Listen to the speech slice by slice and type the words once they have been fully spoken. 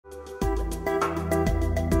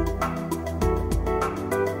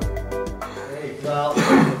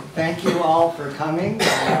Thank you all for coming.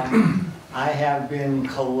 I have been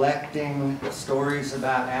collecting stories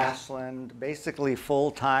about Ashland basically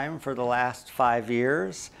full-time for the last 5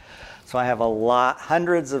 years. So I have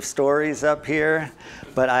hundreds of stories up here,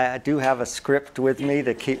 but I do have a script with me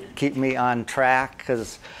to keep me on track,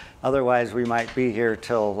 because otherwise we might be here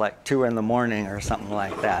till like 2 in the morning or something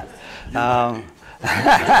like that.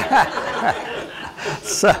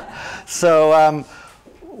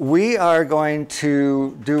 We are going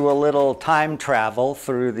to do a little time travel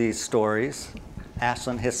through these stories,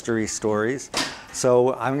 Ashland history stories.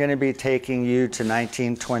 So I'm going to be taking you to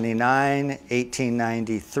 1929,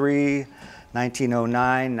 1893,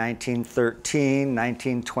 1909, 1913,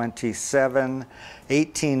 1927,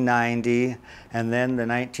 1890, and then the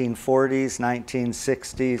 1940s,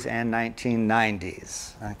 1960s, and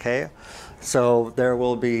 1990s. Okay? So there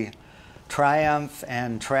will be triumph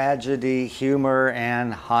and tragedy, humor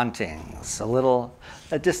and hauntings. A little,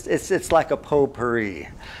 it's like a potpourri.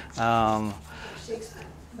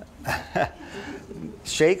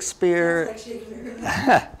 Shakespeare.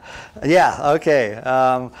 Yeah, okay.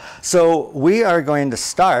 So we are going to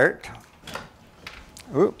start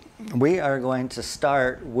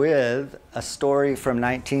with a story from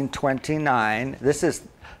 1929. This is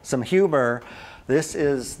some humor. This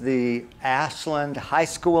is the Ashland High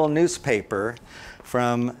School newspaper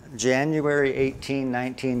from January 18,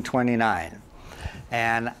 1929.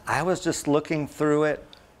 And I was just looking through it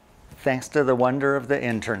thanks to the wonder of the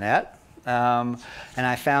internet. And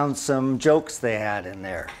I found some jokes they had in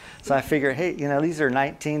there. So I figured, hey, you know, these are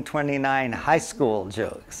 1929 high school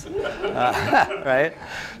jokes, right?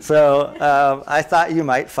 So I thought you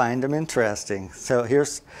might find them interesting. So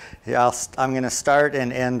I'm going to start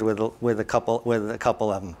and end with a couple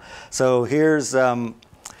of them. So here's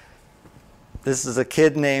this is a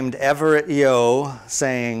kid named Everett Yo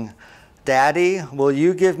saying, "Daddy, will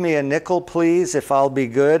you give me a nickel, please, if I'll be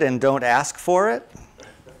good and don't ask for it?"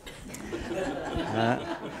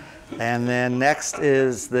 And then next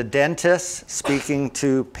is the dentist speaking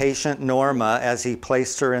to patient Norma as he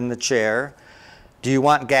placed her in the chair. "Do you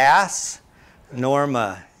want gas?"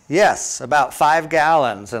 Norma, "Yes, about 5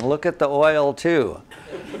 gallons, and look at the oil too."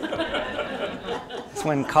 It's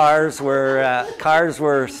when cars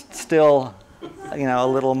were still, you know, a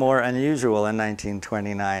little more unusual in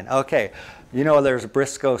 1929. Okay, you know there's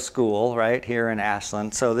Briscoe School right here in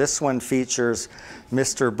Ashland. So this one features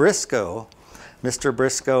Mr. Briscoe. Mr.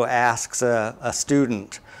 Briscoe asks a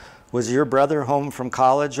student, "Was your brother home from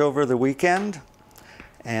college over the weekend?"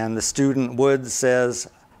 And the student Woods says,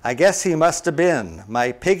 "I guess he must have been.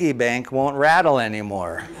 My piggy bank won't rattle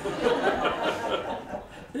anymore."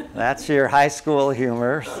 That's your high school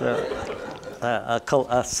humor, so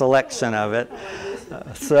a selection of it.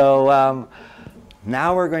 So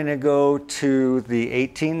now we're going to go to the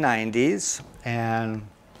 1890s and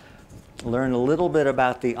learn a little bit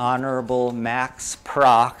about the Honorable Max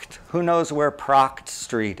Proct. Who knows where Proct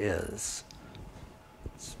Street is?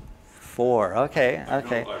 4. Okay,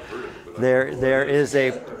 okay. There is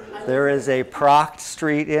a Proct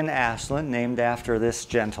Street in Ashland named after this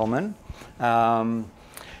gentleman.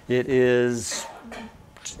 It is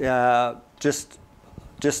just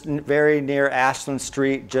very near Ashland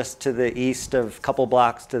Street, just to the east of, a couple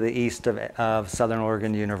blocks to the east of Southern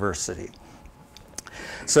Oregon University.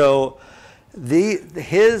 So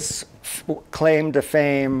his claim to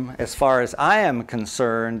fame, as far as I am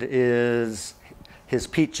concerned, is his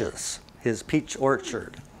peaches, his peach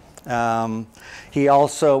orchard. He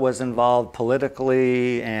also was involved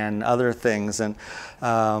politically and other things. And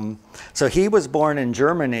so he was born in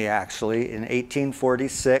Germany, actually, in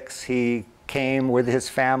 1846. He came with his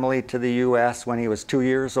family to the U.S. when he was 2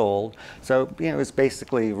 years old. So, you know, he was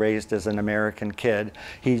basically raised as an American kid.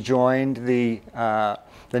 He joined the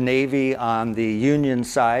Navy on the Union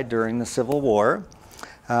side during the Civil War.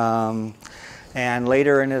 And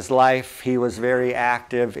later in his life, he was very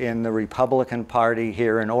active in the Republican Party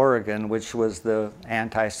here in Oregon, which was the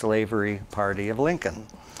anti-slavery party of Lincoln.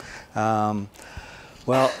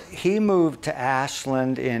 Well, he moved to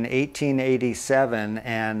Ashland in 1887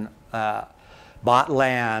 and bought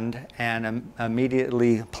land and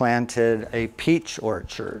immediately planted a peach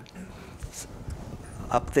orchard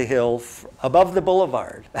up the hill above the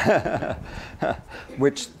boulevard,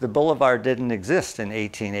 which the boulevard didn't exist in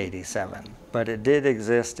 1887, but it did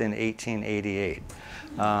exist in 1888.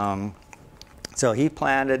 So he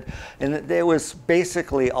planted, and it was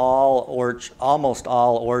basically almost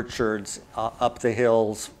all orchards up the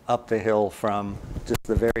hill from just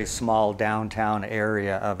the very small downtown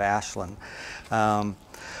area of Ashland.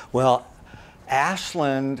 Well,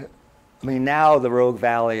 Ashland I mean, now the Rogue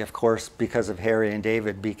Valley, of course, because of Harry and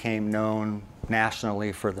David, became known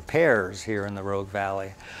nationally for the pears here in the Rogue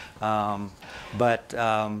Valley. But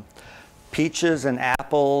peaches and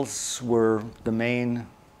apples were the main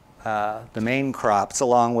crops,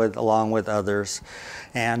 along with others.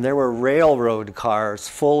 And there were railroad cars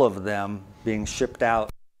full of them being shipped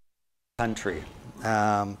out the country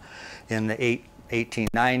in the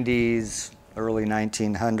 1890s, early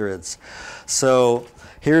 1900s. So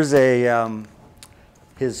here's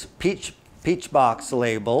his peach box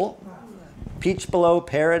label. Peach Below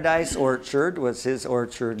Paradise Orchard was his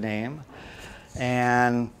orchard name.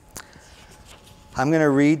 And I'm going to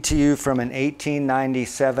read to you from an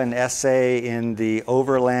 1897 essay in the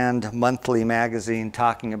Overland Monthly magazine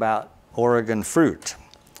talking about Oregon fruit.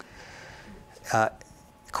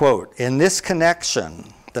 Quote, "In this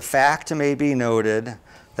connection, the fact may be noted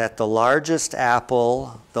that the largest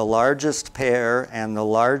apple, the largest pear, and the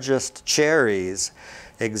largest cherries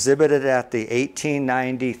exhibited at the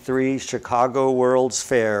 1893 Chicago World's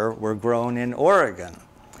Fair were grown in Oregon,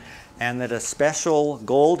 and that a special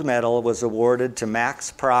gold medal was awarded to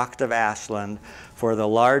Max Proct of Ashland for the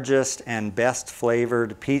largest and best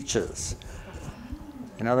flavored peaches."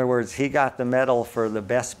 In other words, he got the medal for the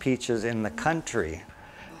best peaches in the country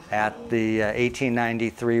at the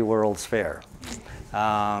 1893 World's Fair.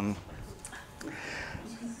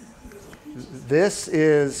 This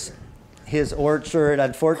is his orchard.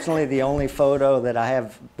 Unfortunately, the only photo that I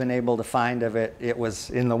have been able to find of it, it was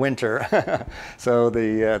in the winter. So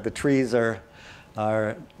the trees are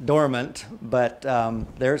dormant, but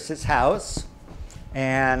there's his house.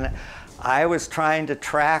 And I was trying to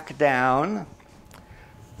track down,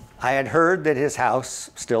 I had heard that his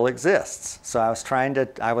house still exists. So I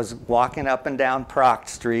was walking up and down Proct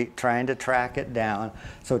Street trying to track it down.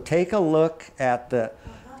 So take a look at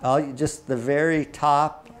just the very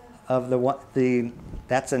top of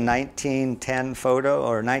that's a 1910 photo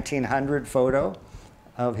or 1900 photo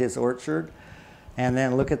of his orchard. And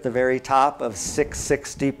then look at the very top of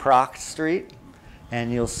 660 Proct Street,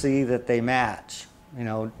 and you'll see that they match. You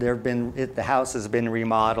know, the house has been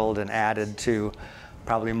remodeled and added to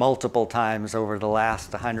probably multiple times over the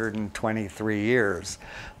last 123 years.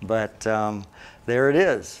 But there it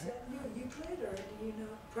is.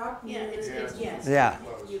 Yeah, yes. Yeah,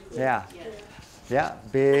 yeah, yeah,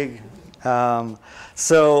 big. Yeah,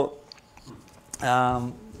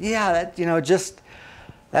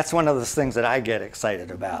 that's one of those things that I get excited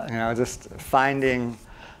about. You know, just finding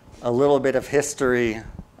a little bit of history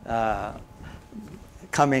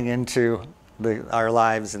coming into our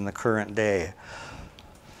lives in the current day.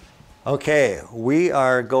 Okay, we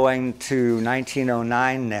are going to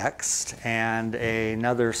 1909 next, and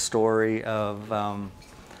another story of a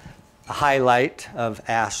highlight of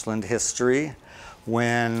Ashland history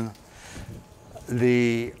when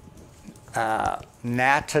the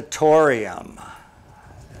natatorium,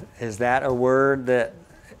 is that a word that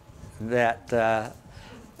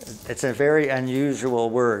it's a very unusual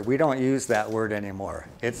word. We don't use that word anymore.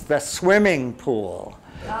 It's the swimming pool.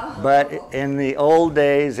 But in the old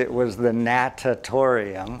days, it was the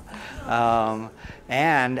natatorium.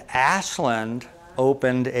 And Ashland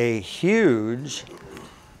opened a huge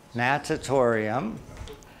natatorium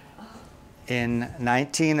in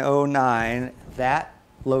 1909. That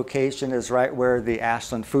location is right where the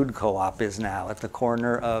Ashland Food Co-op is now, at the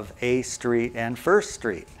corner of A Street and First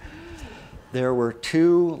Street. There were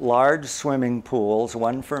two large swimming pools,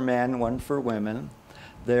 one for men, one for women.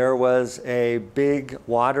 There was a big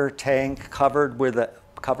water tank covered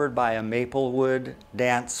by a maple wood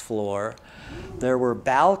dance floor. There were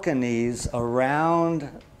balconies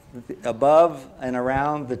above and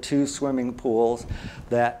around the two swimming pools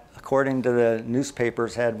that, according to the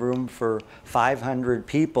newspapers, had room for 500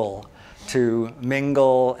 people to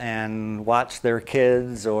mingle and watch their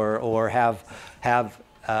kids or have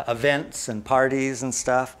events and parties and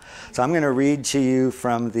stuff. So I'm going to read to you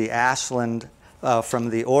from the from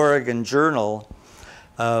the Oregon Journal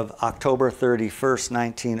of October 31st,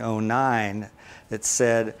 1909. It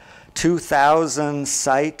said, 2,000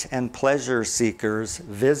 sight and pleasure seekers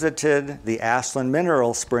visited the Ashland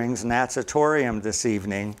Mineral Springs Natatorium this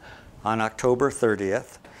evening on October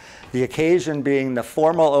 30th. The occasion being the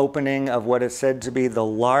formal opening of what is said to be the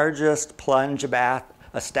largest plunge bath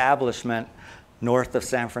establishment north of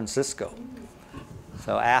San Francisco.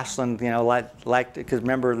 So Ashland, you know, because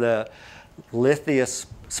remember the Lithia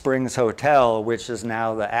Springs Hotel, which is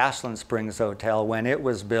now the Ashland Springs Hotel, when it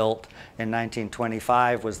was built in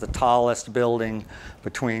 1925, was the tallest building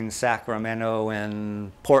between Sacramento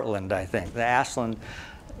and Portland, I think. The Ashland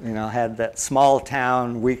had that small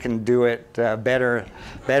town, we can do it better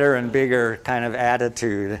and bigger kind of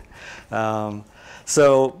attitude. Back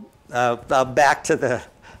to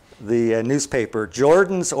the newspaper.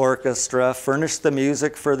 Jordan's orchestra furnished the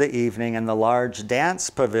music for the evening, and the large dance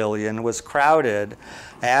pavilion was crowded,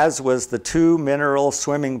 as was the 2 mineral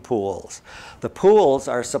swimming pools. The pools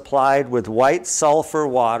are supplied with white sulfur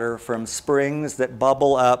water from springs that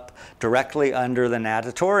bubble up directly under the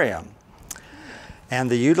natatorium. And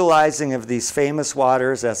the utilizing of these famous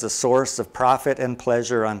waters as a source of profit and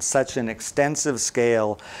pleasure on such an extensive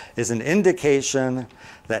scale is an indication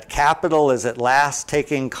that capital is at last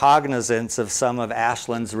taking cognizance of some of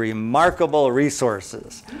Ashland's remarkable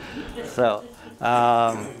resources. So,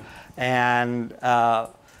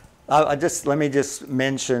 let me just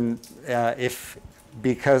mention,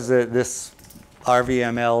 because this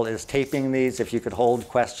RVML is taping these, if you could hold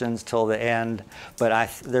questions till the end, but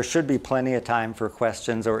there should be plenty of time for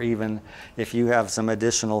questions, or even if you have some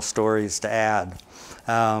additional stories to add.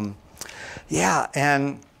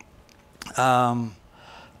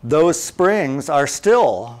 Those springs are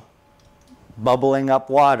still bubbling up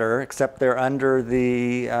water, except they're under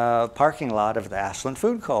the parking lot of the Ashland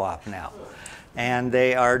Food Co-op now. And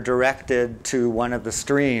they are directed to one of the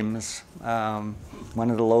streams, one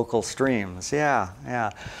of the local streams.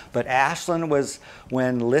 But Ashland was,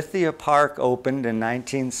 when Lithia Park opened in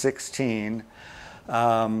 1916,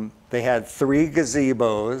 they had 3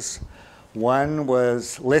 gazebos. One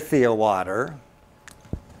was Lithia water,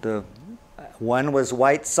 one was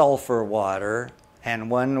white sulfur water, and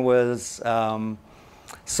one was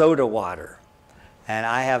soda water. And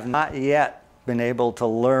I have not yet been able to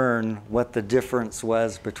learn what the difference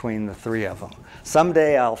was between the 3 of them.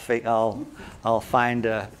 Someday I'll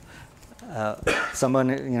find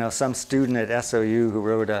someone, some student at SOU who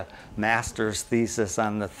wrote a master's thesis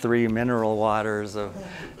on the 3 mineral waters of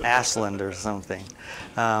Ashland or something.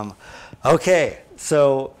 Okay,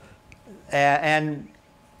 so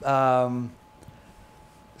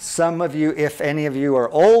some of you, if any of you are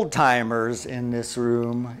old timers in this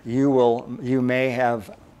room, you may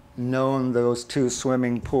have known those 2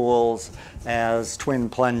 swimming pools as twin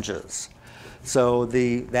plunges. So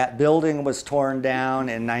that building was torn down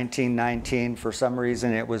in 1919. For some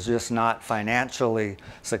reason, it was just not financially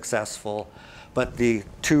successful. But the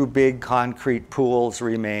 2 big concrete pools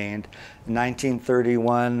remained. In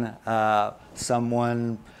 1931,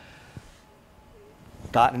 someone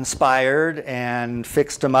got inspired and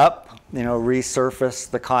fixed them up,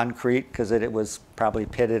 resurfaced the concrete, because it was probably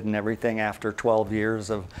pitted and everything after 12 years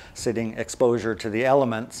of sitting exposure to the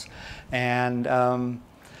elements, and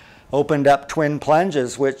opened up twin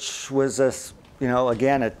plunges, which was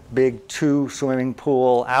again, a big 2 swimming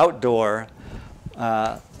pool outdoor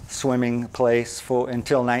swimming place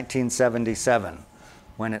until 1977,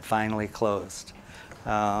 when it finally closed.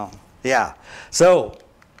 So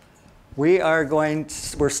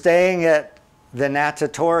we're staying at the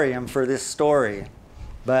natatorium for this story,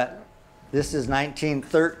 but this is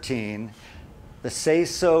 1913, the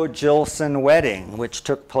Say-So-Gilson wedding, which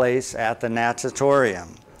took place at the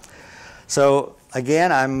natatorium. So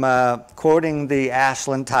again, I'm quoting the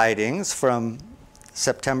Ashland Tidings from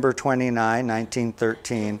September 29,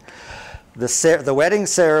 1913. The wedding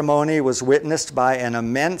ceremony was witnessed by an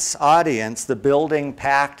immense audience, the building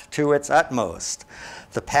packed to its utmost.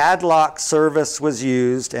 The padlock service was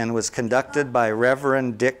used and was conducted by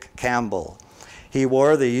Reverend Dick Campbell. He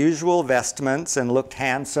wore the usual vestments and looked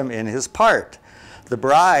handsome in his part. The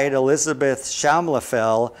bride, Elizabeth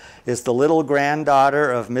Shamlefel, is the little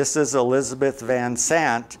granddaughter of Mrs. Elizabeth Van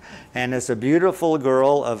Sant and is a beautiful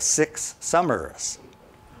girl of 6 summers.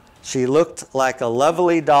 She looked like a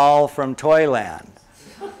lovely doll from Toyland.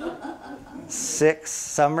 6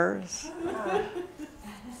 summers?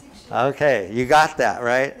 Okay, you got that,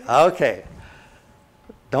 right? Okay.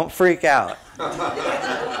 Don't freak out.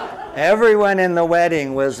 Everyone in the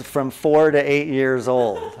wedding was from 4 to 8 years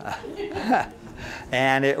old.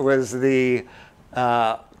 And it was the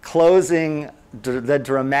the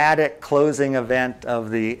dramatic closing event of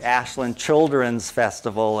the Ashland Children's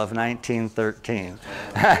Festival of 1913.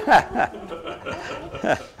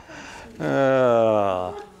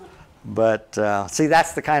 See,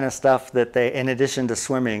 that's the kind of stuff that they, in addition to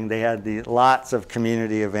swimming, they had lots of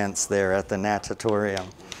community events there at the natatorium.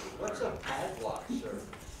 What's a padlock service?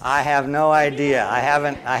 I have no idea. I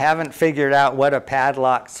haven't figured out what a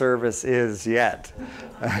padlock service is yet.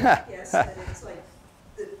 Yes, and it's like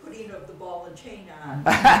the putting of the ball and chain on.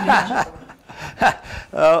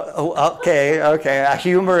 Oh, okay. A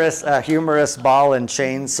humorous ball and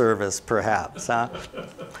chain service, perhaps, huh?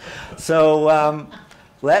 So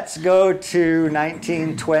let's go to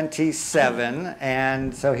 1927.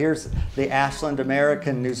 And so here's the Ashland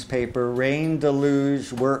American newspaper, Rain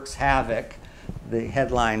Deluge Works Havoc. The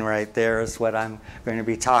headline right there is what I'm going to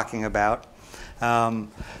be talking about.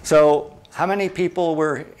 So how many people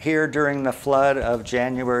were here during the flood of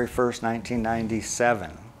January 1st,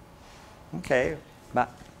 1997? Okay, about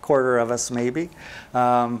a quarter of us maybe.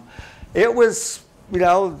 It was, you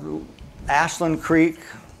know, Ashland Creek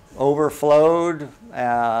overflowed.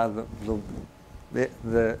 The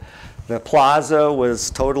plaza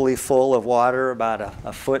was totally full of water, about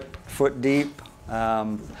a foot deep.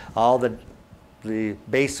 All the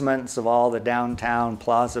basements of all the downtown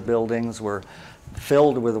plaza buildings were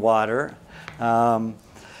filled with water.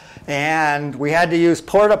 And we had to use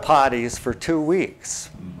porta potties for 2 weeks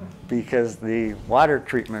because the water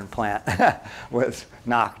treatment plant was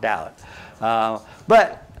knocked out.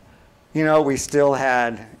 But you know, we still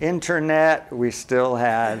had internet, we still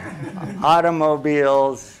had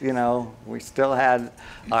automobiles, you know, we still had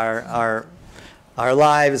our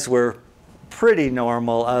lives were pretty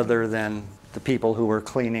normal other than the people who were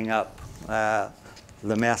cleaning up the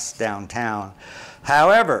mess downtown.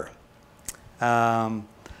 However, in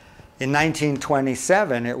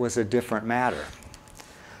 1927, it was a different matter.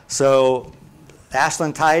 So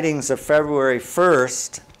Ashland Tidings of February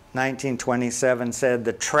 1st, 1927 said,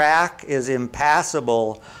 the track is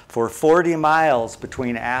impassable for 40 miles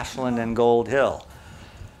between Ashland and Gold Hill.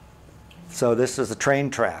 So this is the train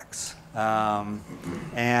tracks. And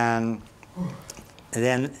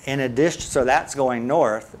then in addition, so that's going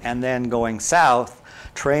north, and then going south,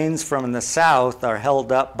 trains from the south are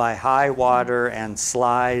held up by high water and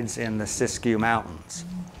slides in the Siskiyou Mountains.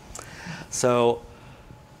 So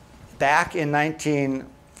back in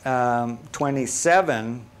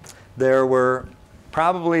 1927, there were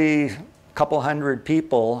probably a couple hundred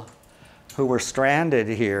people who were stranded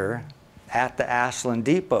here at the Ashland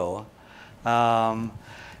Depot. And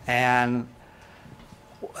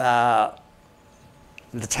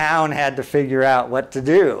the town had to figure out what to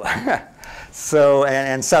do. So,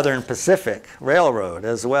 and Southern Pacific Railroad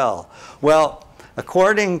as well. Well,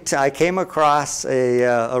 according to, I came across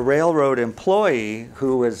a railroad employee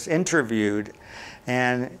who was interviewed,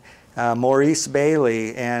 and Maurice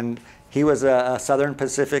Bailey, and he was a Southern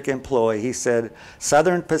Pacific employee. He said,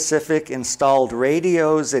 Southern Pacific installed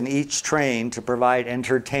radios in each train to provide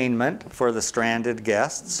entertainment for the stranded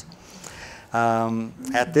guests.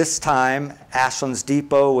 At this time, Ashland's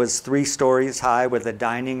Depot was 3 stories high with a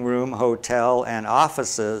dining room, hotel, and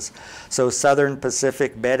offices. So Southern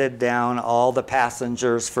Pacific bedded down all the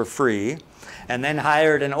passengers for free, and then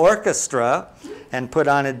hired an orchestra and put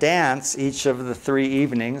on a dance each of the 3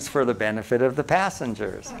 evenings for the benefit of the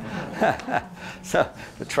passengers. So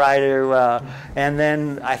to try to, and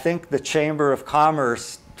then I think the Chamber of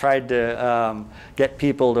Commerce tried to get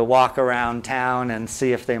people to walk around town and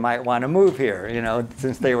see if they might want to move here, you know,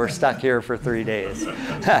 since they were stuck here for 3 days.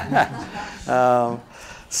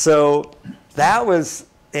 So that was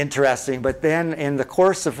interesting. But then in the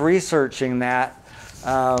course of researching that,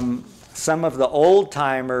 some of the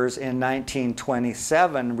old-timers in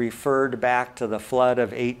 1927 referred back to the flood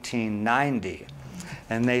of 1890.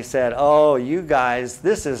 And they said, oh, you guys,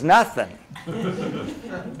 this is nothing.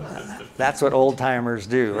 That's what old-timers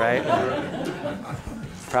do, right?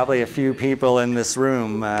 Probably a few people in this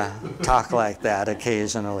room talk like that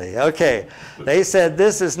occasionally. Okay, they said,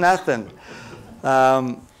 this is nothing.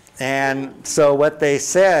 And so what they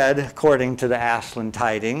said, according to the Ashland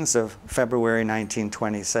Tidings of February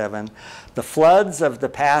 1927, the floods of the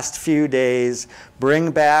past few days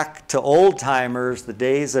bring back to old-timers the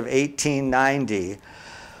days of 1890,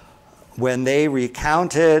 when they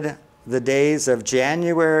recounted the days of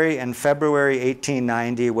January and February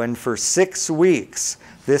 1890, when for 6 weeks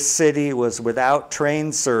this city was without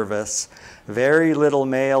train service, very little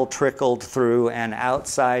mail trickled through, and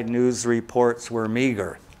outside news reports were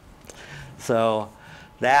meager. So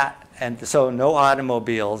that, and so no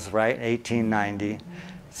automobiles, right, 1890.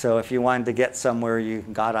 So if you wanted to get somewhere, you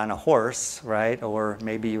got on a horse, right, or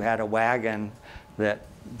maybe you had a wagon that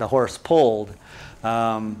the horse pulled.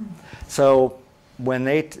 So when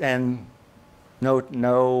they, and no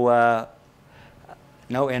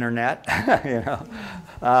internet, you know.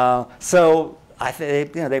 So I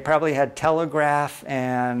think, you know, they probably had telegraph,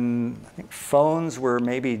 and I think phones were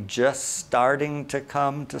maybe just starting to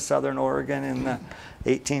come to Southern Oregon in the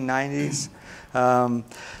 1890s.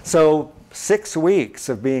 So 6 weeks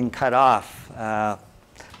of being cut off,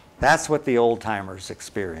 that's what the old-timers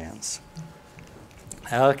experience.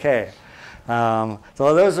 Okay, so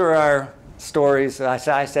those are our stories.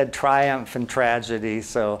 I said triumph and tragedy,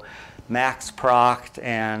 so Max Proct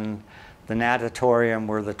and the natatorium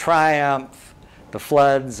were the triumph. The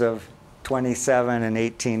floods of 27 and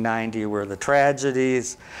 1890 were the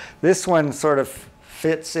tragedies. This one sort of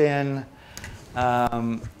fits in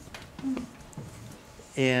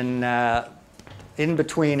in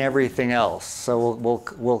between everything else. So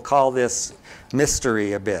we'll call this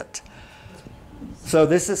mystery a bit. So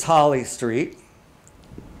this is Holly Street,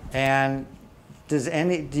 and does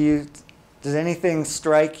anything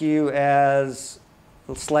strike you as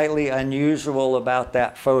slightly unusual about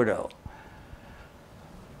that photo?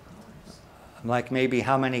 Like maybe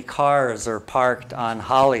how many cars are parked on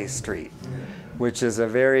Holly Street, which is a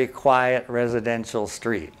very quiet residential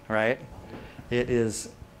street, right? It is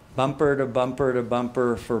bumper to bumper to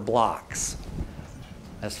bumper for blocks,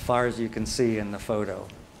 as far as you can see in the photo.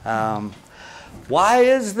 Why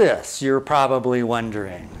is this, you're probably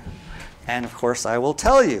wondering? And of course I will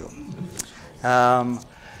tell you.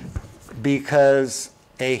 Because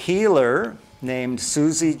a healer named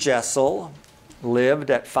Susie Jessel lived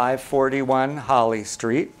at 541 Holly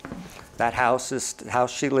Street. That house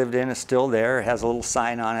she lived in is still there. It has a little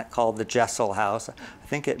sign on it called the Jessel House. I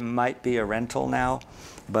think it might be a rental now,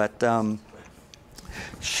 but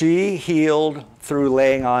she healed through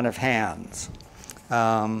laying on of hands.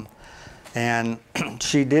 And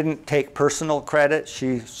she didn't take personal credit.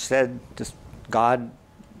 She said just God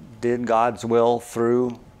did God's will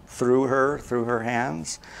through her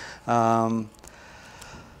hands.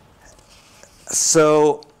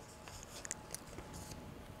 So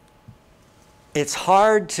it's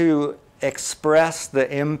hard to express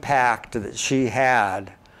the impact that she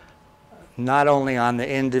had, not only on the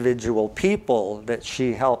individual people that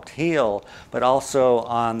she helped heal, but also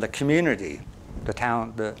on the community, the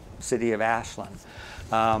town, the city of Ashland.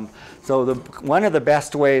 So one of the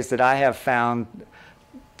best ways that I have found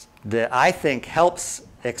that I think helps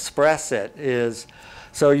express it is,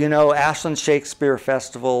 so you know, Ashland Shakespeare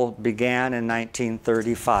Festival began in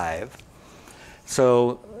 1935.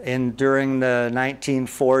 So during the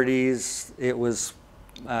 1940s, it was,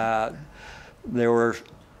 there were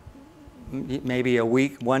maybe a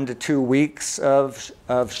week, 1 to 2 weeks of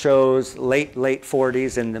shows. Late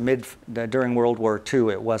 40s and during World War II,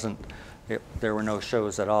 it wasn't. There were no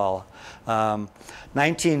shows at all.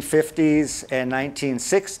 1950s and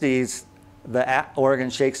 1960s, the Oregon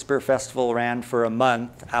Shakespeare Festival ran for a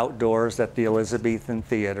month outdoors at the Elizabethan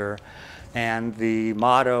Theater, and the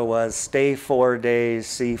motto was "Stay 4 days,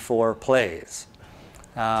 see 4 plays."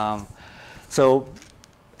 And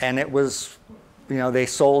it was, you know, they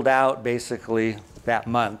sold out basically that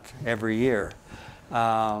month every year.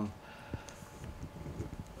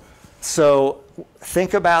 So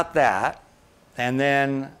think about that, and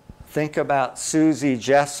then think about Susie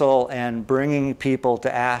Jessel and bringing people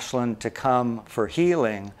to Ashland to come for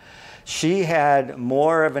healing. She had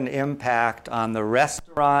more of an impact on the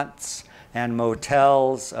restaurants and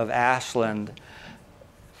motels of Ashland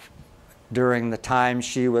during the time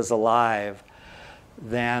she was alive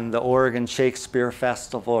than the Oregon Shakespeare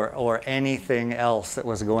Festival or anything else that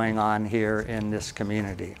was going on here in this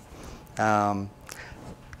community. So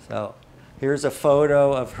here's a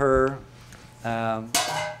photo of her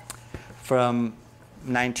from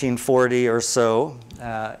 1940 or so,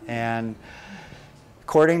 and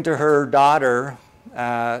according to her daughter,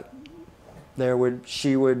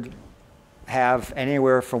 she would have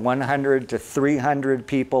anywhere from 100 to 300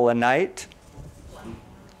 people a night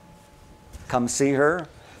come see her.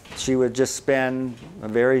 She would just spend a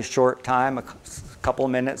very short time, a couple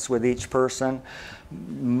minutes with each person.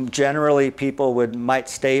 Generally, people might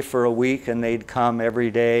stay for a week, and they'd come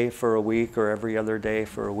every day for a week or every other day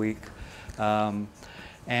for a week.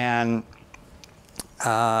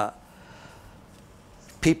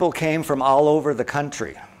 People came from all over the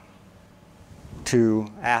country to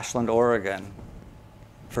Ashland, Oregon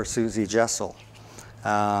for Susie Jessel.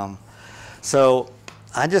 So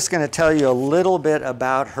I'm just going to tell you a little bit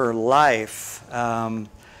about her life.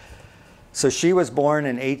 So she was born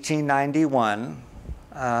in 1891.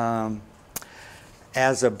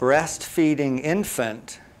 As a breastfeeding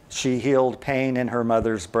infant, she healed pain in her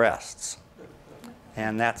mother's breasts.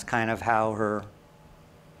 And that's kind of how her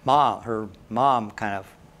mom kind of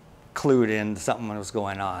clued in something was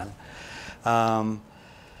going on.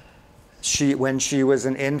 When she was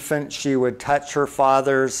an infant, she would touch her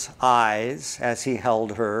father's eyes as he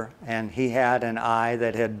held her, and he had an eye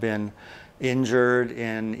that had been injured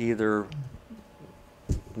in either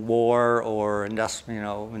war or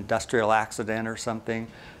industrial accident or something.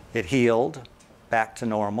 It healed back to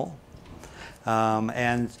normal.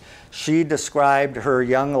 And she described her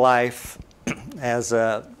young life as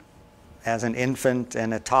as an infant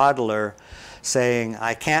and a toddler, saying,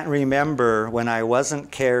 "I can't remember when I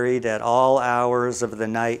wasn't carried at all hours of the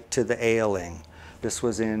night to the ailing." This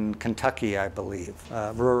was in Kentucky, I believe,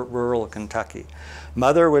 rural Kentucky.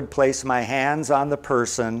 "Mother would place my hands on the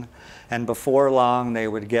person, and before long they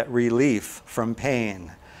would get relief from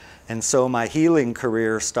pain. And so my healing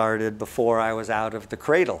career started before I was out of the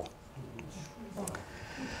cradle."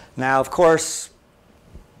 Now, of course,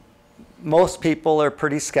 most people are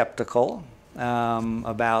pretty skeptical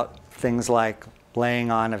about things like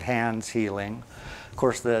laying on of hands healing. Of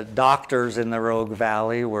course, the doctors in the Rogue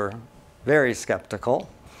Valley were very skeptical.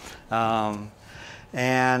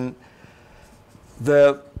 And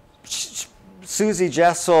Susie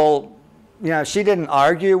Jessel, you know, she didn't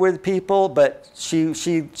argue with people, but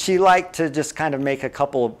she liked to just kind of make a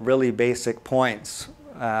couple really basic points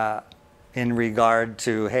in regard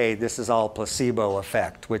to, hey, this is all placebo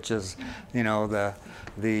effect, which is, you know, the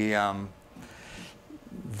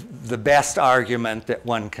best argument that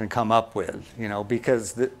one can come up with, you know,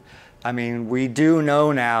 because I mean, we do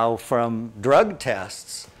know now from drug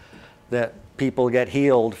tests that people get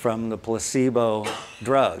healed from the placebo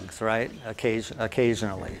drugs, right?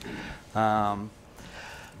 Occasionally.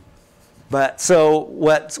 But so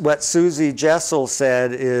what Susie Jessel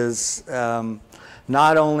said is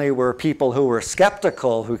not only were people who were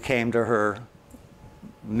skeptical who came to her,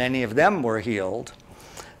 many of them were healed,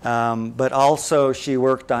 but also she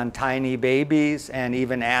worked on tiny babies and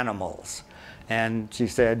even animals. And she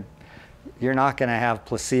said, you're not going to have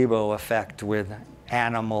placebo effect with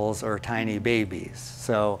animals or tiny babies.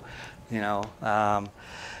 So, you know,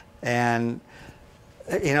 and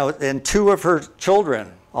two of her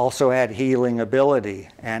children also had healing ability.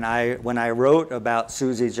 And when I wrote about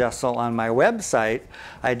Susie Jessel on my website,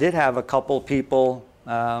 I did have a couple people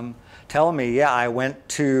tell me, yeah, I went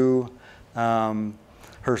to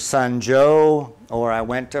her son Joe, or I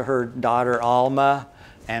went to her daughter Alma,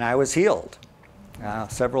 and I was healed.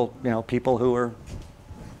 Several, you know, people who were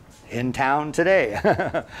in town today.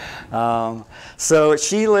 So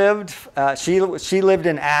she lived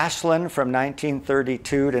in Ashland from 1932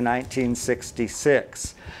 to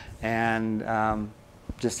 1966, and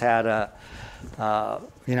just had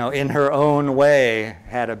you know, in her own way,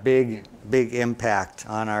 had a big impact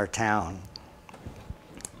on our town.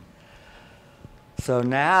 So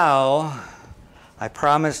now, I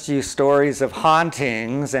promised you stories of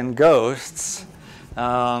hauntings and ghosts.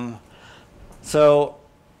 So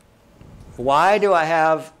why do I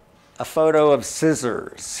have a photo of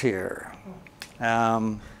scissors here?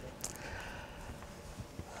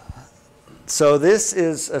 So this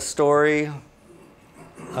is a story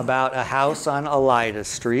about a house on Elida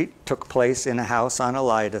Street, took place in a house on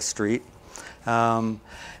Elida Street. And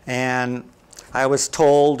I was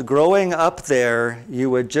told growing up there, you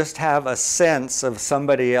would just have a sense of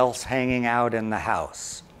somebody else hanging out in the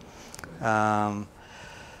house.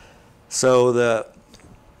 So the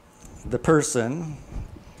person,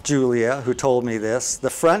 Julia, who told me this, the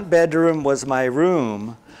front bedroom was my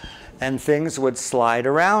room, and things would slide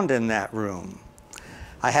around in that room.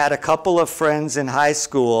 I had a couple of friends in high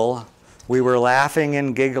school. We were laughing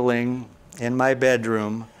and giggling in my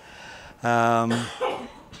bedroom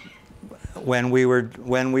when we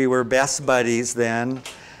were best buddies then,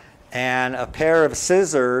 and a pair of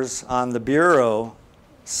scissors on the bureau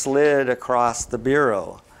slid across the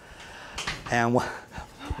bureau. And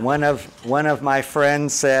one of my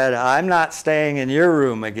friends said, "I'm not staying in your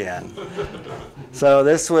room again." So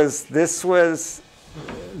this was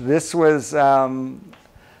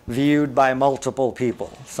viewed by multiple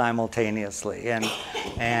people simultaneously,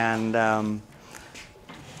 and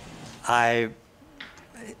I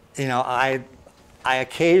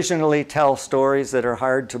occasionally tell stories that are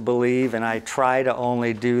hard to believe, and I try to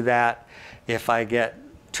only do that if I get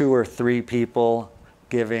 2 or 3 people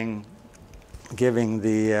giving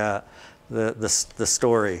the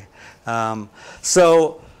story.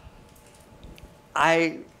 So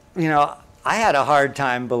I had a hard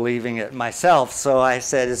time believing it myself. So I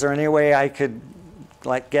said, "Is there any way I could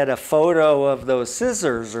like get a photo of those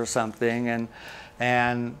scissors or something?"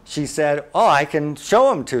 And she said, "Oh, I can show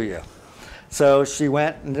them to you." So she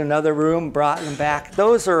went into another room, brought them back.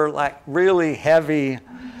 Those are like really heavy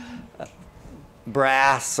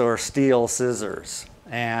brass or steel scissors,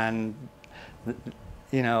 and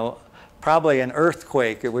you know, probably an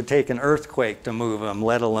earthquake. It would take an earthquake to move them,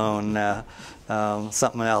 let alone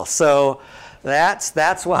something else. So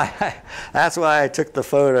that's why I took the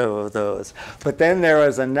photo of those. But then there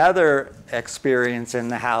was another experience in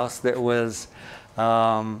the house that was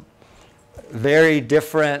very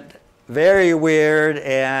different, very weird,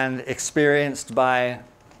 and experienced by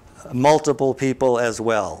multiple people as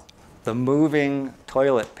well. The moving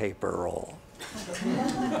toilet paper roll.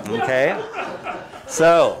 Okay?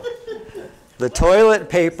 So, the toilet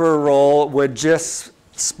paper roll would just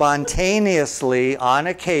spontaneously, on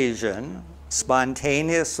occasion,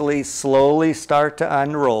 spontaneously, slowly start to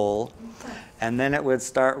unroll, and then it would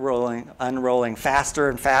start unrolling faster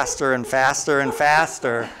and faster and faster and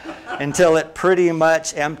faster until it pretty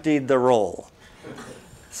much emptied the roll.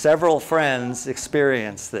 Several friends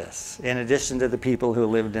experienced this, in addition to the people who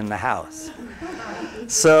lived in the house.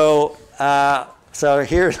 So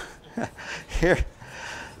here,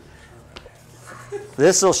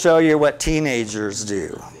 this will show you what teenagers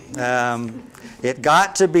do. It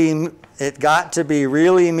got to be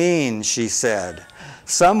really mean, she said.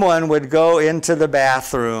 Someone would go into the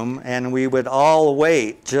bathroom and we would all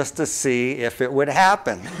wait just to see if it would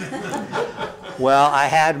happen. Well, I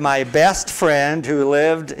had my best friend who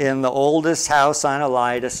lived in the oldest house on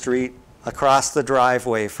Elida Street across the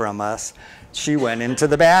driveway from us. She went into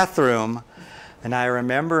the bathroom, and I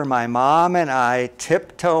remember my mom and I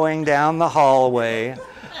tiptoeing down the hallway,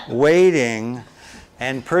 waiting,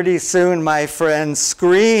 and pretty soon my friend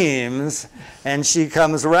screams, and she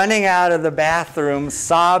comes running out of the bathroom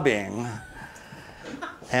sobbing.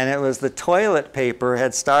 And it was the toilet paper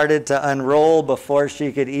had started to unroll before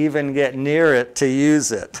she could even get near it to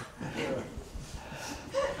use it.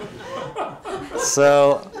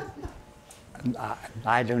 So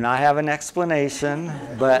I do not have an explanation,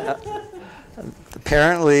 but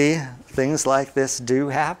apparently things like this do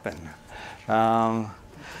happen.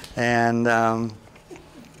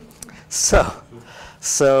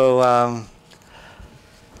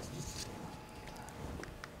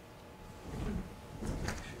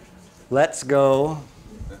 Let's go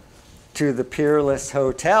to the Peerless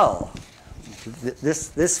Hotel.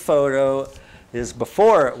 This photo is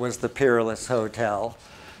before it was the Peerless Hotel.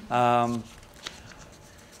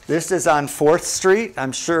 This is on 4th Street.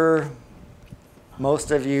 I'm sure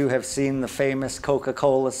most of you have seen the famous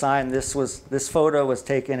Coca-Cola sign. This photo was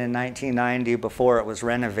taken in 1990 before it was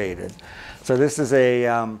renovated. So this is it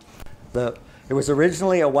was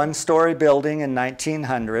originally a one-story building in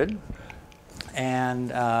 1900,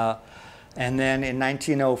 and then in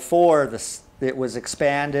 1904, it was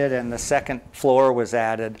expanded and the second floor was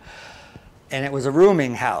added. And it was a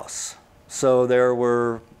rooming house. So there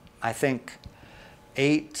were, I think,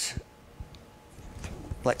 8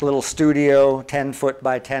 like little studio, 10-foot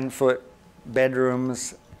by 10-foot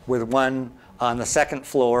bedrooms with one on the second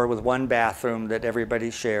floor with one bathroom that everybody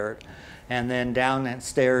shared. And then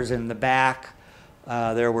downstairs in the back,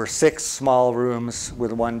 there were 6 small rooms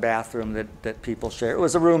with one bathroom that people shared. It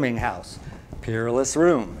was a rooming house, Peerless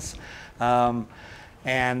Rooms.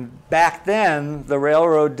 And back then, the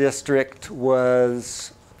railroad district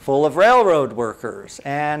was full of railroad workers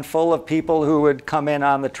and full of people who would come in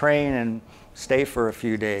on the train and stay for a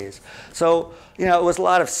few days. So, you know, it was a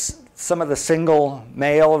lot of some of the single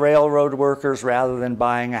male railroad workers, rather than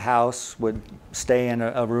buying a house, would stay in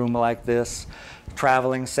a room like this.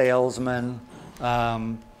 Traveling salesmen,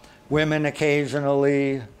 women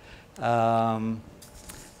occasionally, there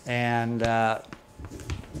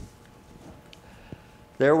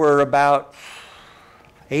were about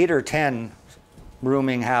 8 or 10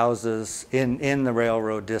 rooming houses in the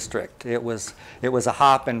railroad district. It was a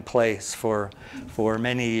hopping place for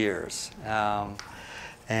many years, and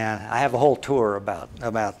I have a whole tour about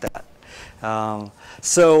that.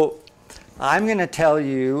 So I'm going to tell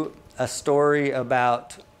you a story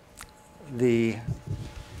about the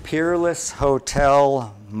Peerless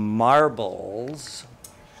Hotel marbles.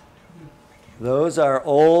 Those are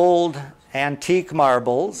old antique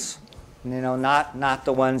marbles, you know, not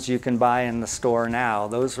the ones you can buy in the store now.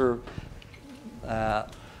 Those were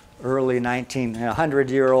early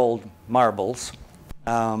 100-year-old marbles,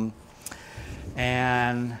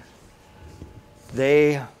 and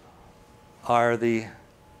they are the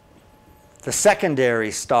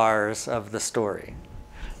secondary stars of the story.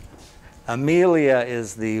 Amelia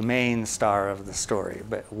is the main star of the story,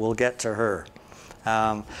 but we'll get to her.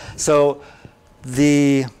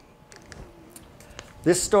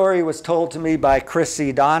 This story was told to me by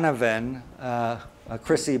Chrissy Donovan,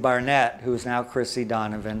 Chrissy Barnett, who is now Chrissy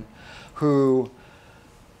Donovan, who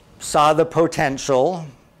saw the potential.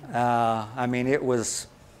 I mean, it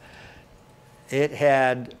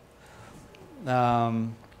had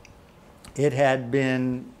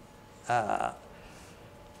been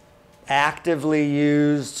actively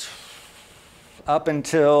used up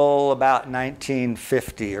until about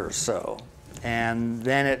 1950 or so, and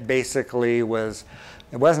then it basically was.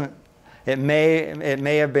 It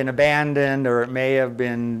may have been abandoned, or it may have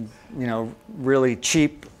been, you know, really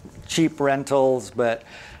cheap cheap rentals, but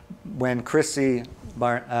when Chrissy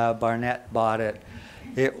Barnett bought it,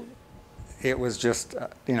 it was just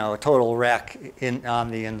you know, a total wreck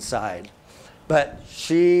on the inside. But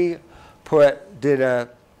she did a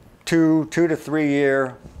two to 3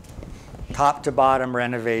 year top to bottom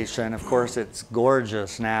renovation. Of course, it's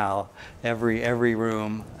gorgeous now. Every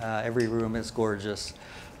room is gorgeous.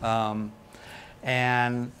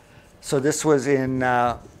 And so this was in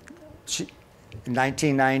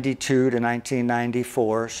 1992 to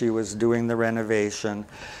 1994. She was doing the renovation.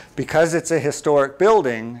 Because it's a historic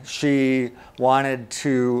building, she wanted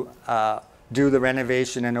to do the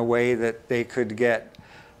renovation in a way that they could get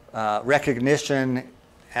recognition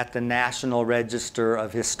at the National Register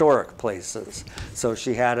of Historic Places. So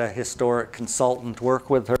she had a historic consultant work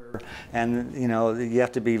with her, and you know, you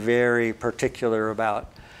have to be very particular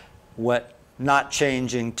about not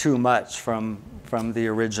changing too much from the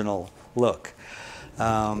original look.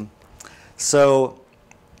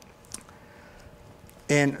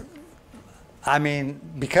 I mean,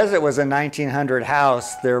 because it was a 1900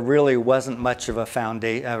 house, there really wasn't much of a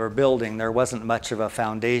building. There wasn't much of a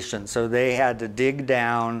foundation. So they had to dig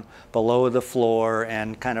down below the floor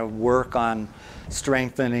and kind of work on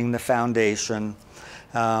strengthening the foundation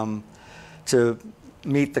to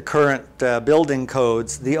meet the current building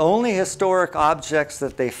codes. The only historic objects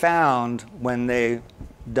that they found when they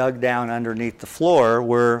dug down underneath the floor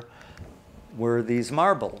were these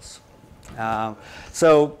marbles.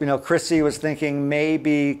 So, you know, Chrissy was thinking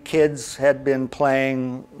maybe kids had been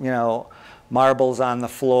playing, you know, marbles on the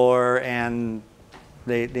floor, and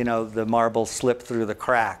they, you know, the marbles slipped through the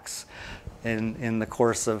cracks in the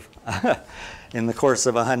course of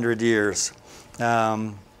 100 years.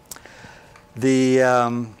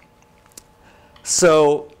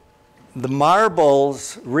 So the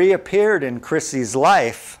marbles reappeared in Chrissy's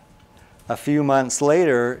life a few months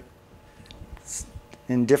later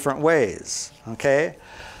in different ways, okay?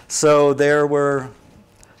 So there were,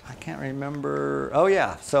 I can't remember, oh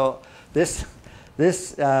yeah, so this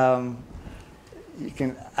you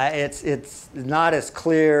can, it's not as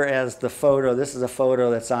clear as the photo. This is a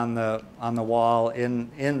photo that's on the wall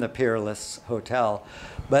in the Peerless Hotel.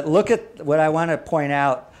 But look at what I want to point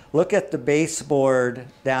out. Look at the baseboard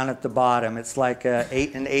down at the bottom. It's like an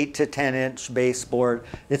 8 to 10 inch baseboard.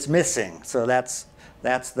 It's missing, so that's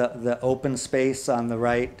the open space on the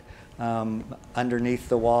right underneath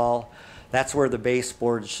the wall. That's where the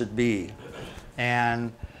baseboard should be.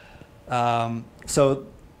 And so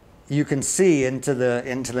you can see into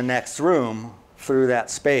the next room through that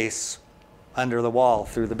space under the wall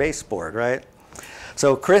through the baseboard, right?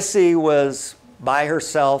 So Chrissy was by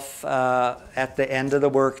herself at the end of the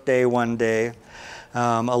workday one day,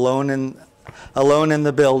 alone in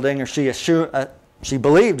the building, or she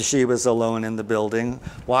believed she was alone in the building,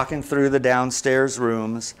 walking through the downstairs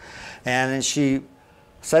rooms, and then she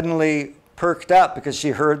suddenly perked up because she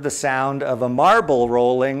heard the sound of a marble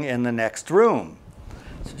rolling in the next room.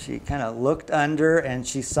 So she kind of looked under, and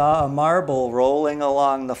she saw a marble rolling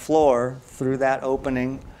along the floor through that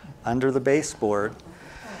opening under the baseboard.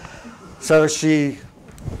 So she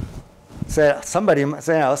said,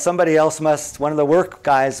 somebody else must, one of the work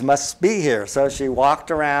guys must be here. So she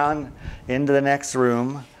walked around into the next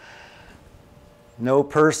room. No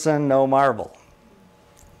person, no marble.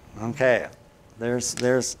 Okay,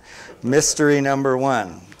 there's mystery number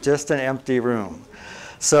one, just an empty room.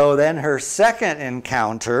 So then her second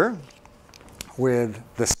encounter with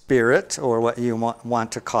the spirit, or what you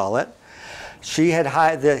want to call it,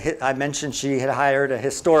 I mentioned she had hired a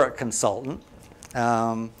historic consultant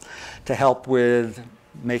to help with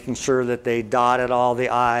making sure that they dotted all the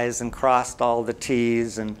I's and crossed all the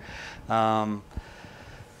T's, and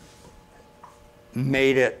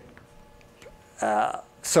made it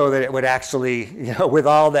so that it would actually, you know, with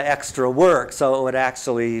all the extra work, so it would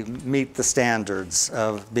actually meet the standards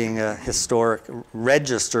of being a historic,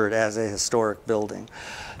 registered as a historic building.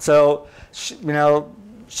 So, you know,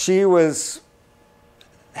 she was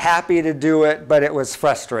happy to do it, but it was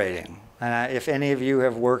frustrating. If any of you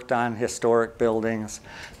have worked on historic buildings,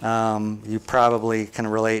 you probably can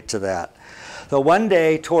relate to that. So one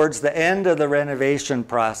day, towards the end of the renovation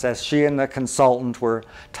process, she and the consultant were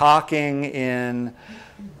talking in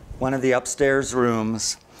one of the upstairs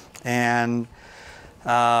rooms and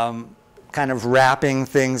kind of wrapping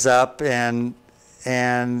things up, and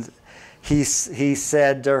he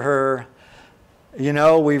said to her, you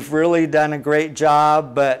know, we've really done a great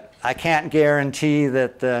job, but I can't guarantee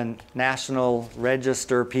that the National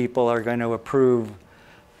Register people are going to approve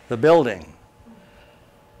the building.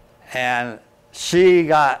 And she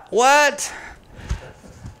got, what?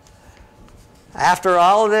 after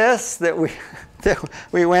all this that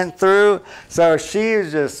we went through, so she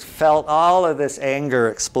just felt all of this anger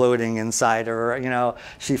exploding inside her. You know,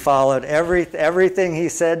 she followed everything he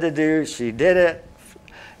said to do. She did it,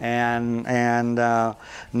 and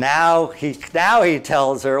now he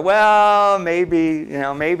tells her, well, maybe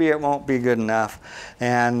it won't be good enough.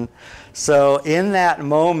 And so in that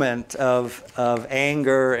moment of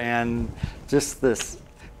anger and just this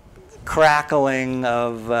crackling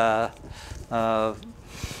of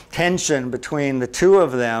tension between the two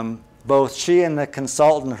of them, both she and the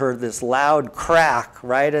consultant heard this loud crack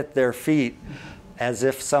right at their feet, as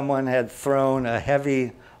if someone had thrown a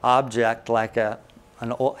heavy object like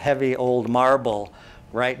heavy old marble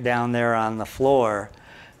right down there on the floor.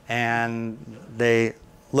 And they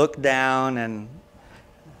looked down, and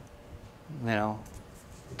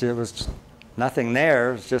there was nothing there.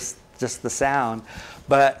 It was just the sound.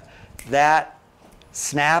 But that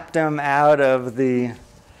snapped them out of the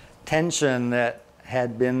tension that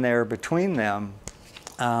had been there between them.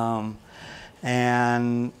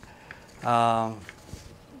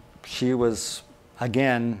 She was,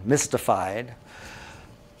 again, mystified.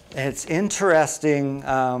 It's interesting.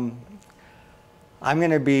 I've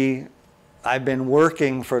been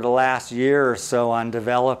working for the last year or so on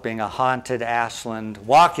developing a haunted Ashland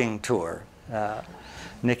walking tour.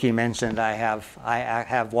 Nikki mentioned I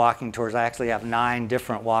have walking tours. I actually have 9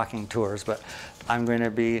 different walking tours, but I'm going to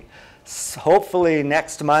be, hopefully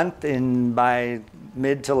next month, by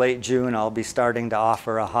mid to late June, I'll be starting to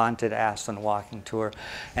offer a haunted Ashland walking tour.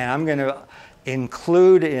 And I'm going to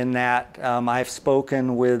include in that, I've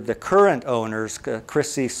spoken with the current owners.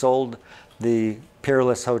 Chrissy sold the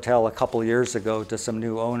Peerless Hotel a couple years ago to some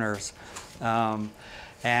new owners.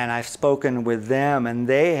 And I've spoken with them, and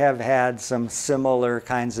they have had some similar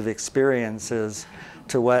kinds of experiences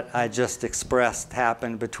to what I just expressed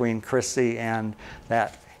happened between Chrissy and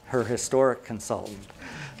her historic consultant.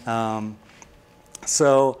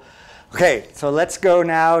 So let's go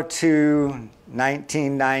now to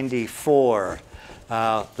 1994.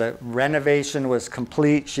 The renovation was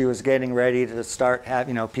complete. She was getting ready to start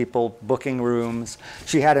having people booking rooms.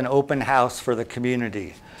 She had an open house for the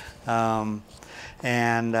community.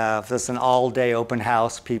 And if it's an all-day open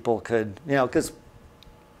house, people could, because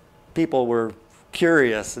people were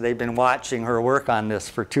curious. They've been watching her work on this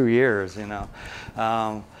for 2 years,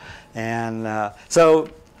 so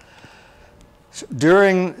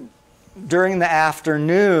during the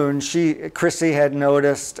afternoon, Chrissy had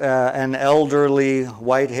noticed an elderly,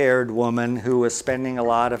 white-haired woman who was spending a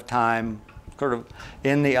lot of time sort of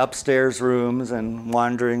in the upstairs rooms and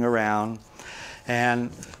wandering around.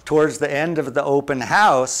 And towards the end of the open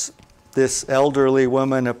house, this elderly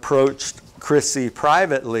woman approached Chrissy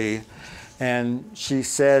privately, and she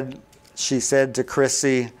said to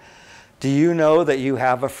Chrissy, "Do you know that you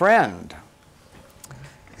have a friend?"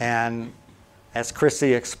 And as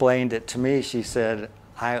Chrissy explained it to me, she said,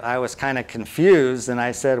 I was kind of confused, and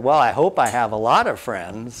I said, "Well, I hope I have a lot of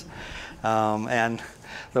friends." And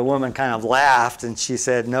the woman kind of laughed, and she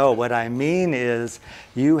said, "No, what I mean is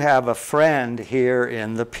you have a friend here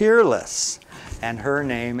in the Peerless, and her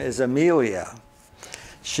name is Amelia.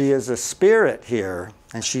 She is a spirit here,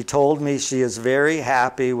 and she told me she is very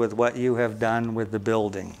happy with what you have done with the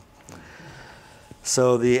building."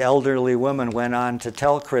 So the elderly woman went on to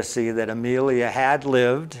tell Chrissy that Amelia had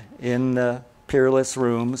lived in the Peerless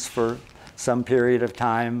rooms for some period of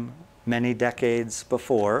time, many decades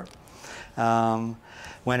before,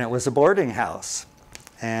 when it was a boarding house.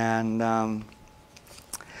 And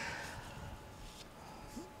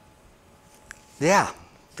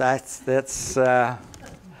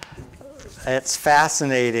it's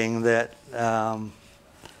fascinating that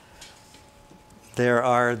there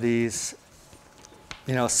are these,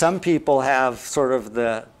 some people have sort of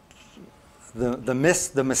the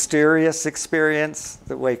mysterious experience,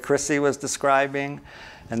 the way Chrissy was describing,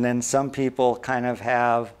 and then some people kind of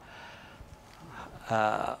have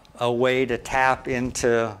a way to tap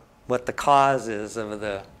into what the cause is of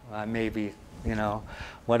the,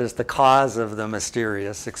 what is the cause of the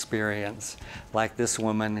mysterious experience, like this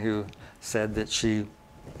woman who said that she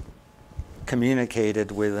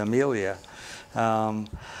communicated with Amelia.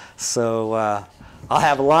 So I'll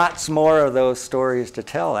have lots more of those stories to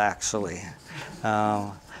tell, actually.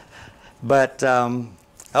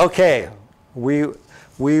 Okay, we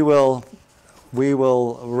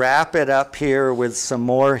will wrap it up here with some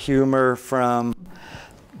more humor from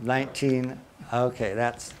okay,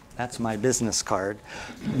 that's my business card.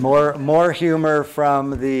 More humor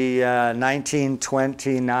from the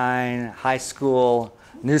 1929 high school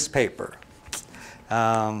newspaper.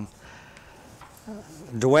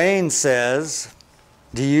 Dwayne says,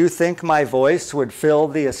 "Do you think my voice would fill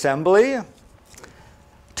the assembly?"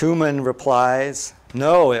 Tuman replies,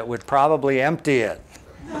 "No, it would probably empty it."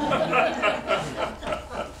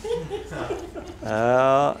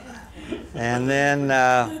 And then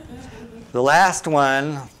the last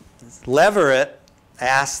one, Leverett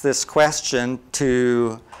asked this question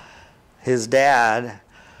to his dad: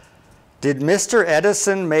 "Did Mr.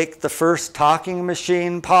 Edison make the first talking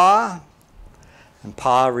machine, Pa?" And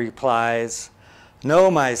Pa replies,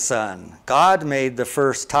 "No, my son. God made the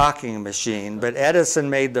first talking machine, but Edison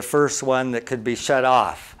made the first one that could be shut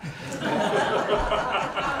off."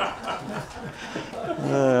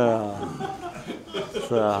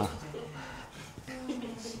 So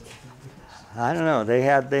I don't know. They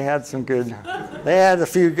had some good. They had a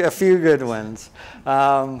few good ones.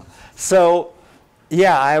 So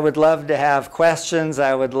yeah, I would love to have questions.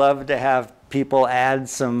 I would love to have people add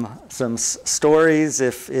some stories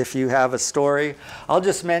if you have a story. I'll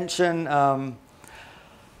just mention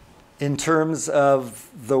in terms of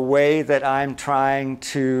the way that I'm trying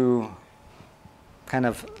to kind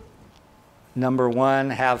of, number one,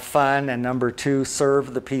 have fun, and number two,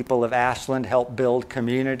 serve the people of Ashland, help build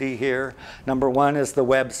community here. Number one is the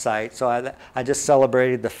website. So I just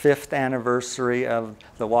celebrated the 5th anniversary of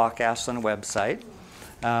the WalkAshland website.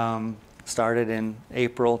 Started in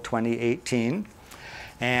April 2018.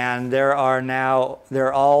 And they're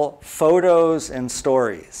all photos and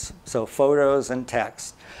stories. So photos and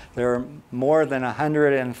text. There are more than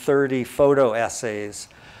 130 photo essays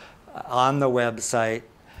on the website.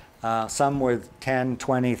 Some with 10,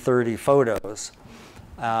 20, 30 photos.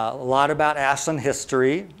 A lot about Ashland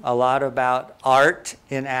history, a lot about art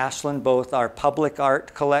in Ashland, both our public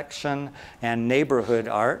art collection and neighborhood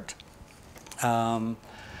art.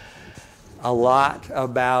 A lot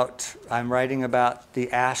about, I'm writing about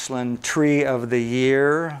the Ashland Tree of the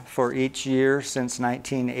Year for each year since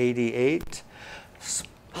 1988.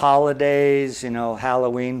 Holidays,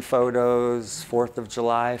 Halloween photos, 4th of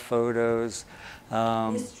July photos.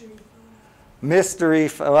 Mystery.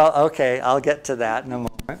 Well, okay, I'll get to that in a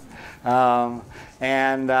moment.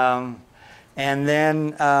 And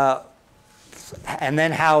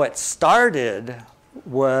then how it started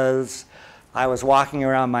was I was walking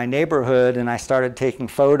around my neighborhood and I started taking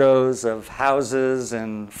photos of houses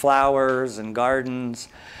and flowers and gardens.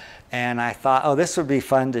 And I thought, oh, this would be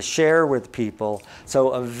fun to share with people.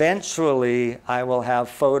 So eventually I will have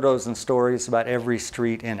photos and stories about every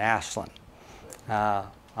street in Ashland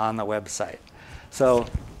on the website. So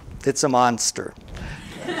it's a monster.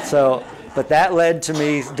 But that led to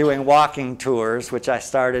me doing walking tours, which I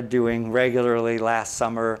started doing regularly last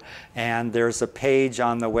summer. And there's a page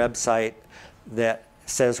on the website that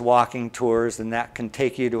says walking tours, and that can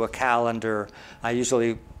take you to a calendar. I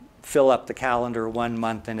usually fill up the calendar 1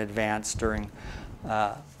 month in advance during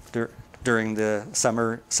the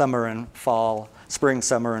summer and fall, spring,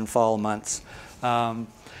 summer, and fall months.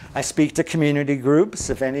 I speak to community groups.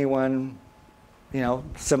 If anyone,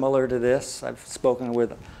 similar to this, I've spoken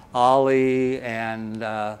with Ollie and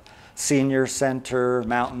Senior Center,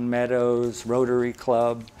 Mountain Meadows, Rotary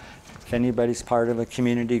Club. If anybody's part of a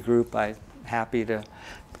community group, I'm happy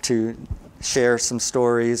to share some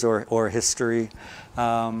stories or history.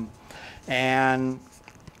 And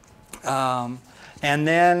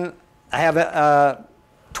then I have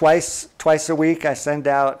twice a week I send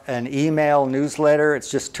out an email newsletter.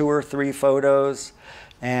 It's just 2 or 3 photos,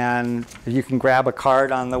 and you can grab a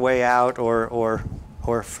card on the way out, or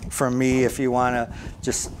from me if you want to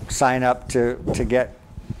just sign up to get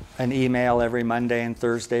an email every Monday and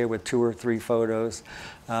Thursday with 2 or 3 photos.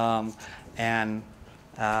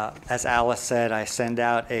 As Alice said, I send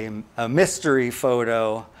out a mystery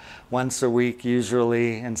photo once a week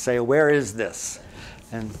usually and say, where is this?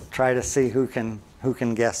 And try to see who can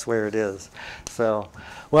guess where it is. So,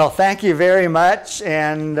 well, thank you very much,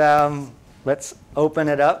 and let's open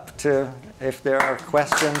it up to if there are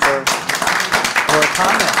questions or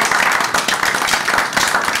comments.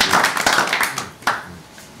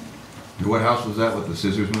 What house was that with the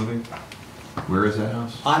scissors moving? Where is that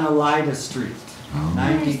house? On Elida Street, Oh.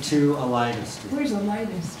 92 Elida Street. Where's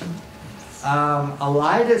Elida Street?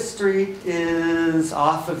 Elida Street is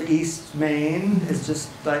off of East Main. It's just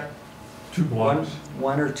like 2 blocks.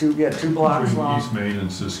 One or two, 2 blocks Between long. East Main and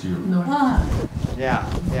Siskiyou. North. Yeah.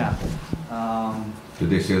 Did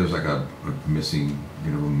they say there's like a missing,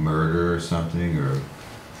 murder or something, or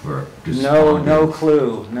just No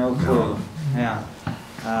clue. No. Yeah.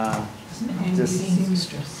 Just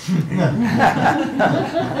seamstress.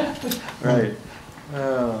 right.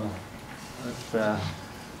 Oh,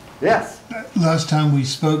 Yes. Last time we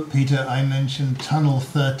spoke, Peter, I mentioned Tunnel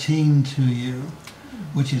 13 to you,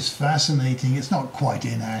 which is fascinating. It's not quite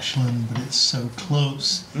in Ashland, but it's so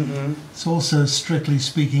close. Mm-hmm. It's also, strictly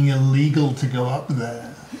speaking, illegal to go up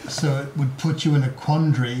there. So it would put you in a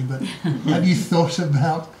quandary, but have you thought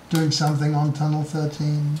about doing something on Tunnel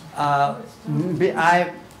 13?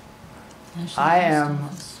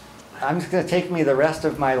 I'm just going to take me the rest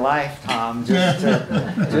of my life, Tom,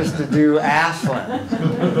 just to do Ashland.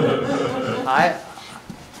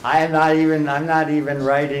 I'm not even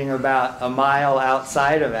writing about a mile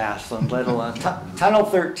outside of Ashland, let alone. Tunnel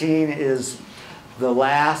 13 is the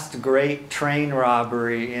last great train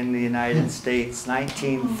robbery in the United States,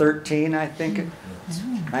 1913, I think.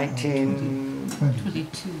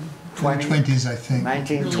 20s, I think.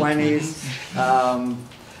 1920s.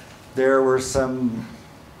 There were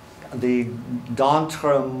the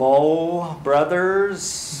D'Entremont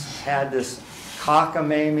brothers had this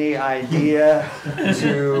cockamamie idea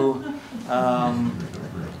to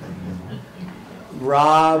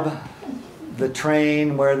rob the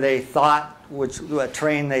train where they thought, a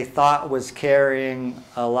train they thought was carrying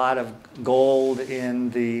a lot of gold in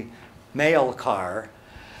the mail car.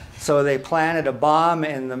 So they planted a bomb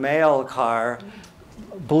in the mail car,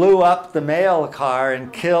 blew up the mail car,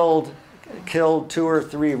 and killed 2 or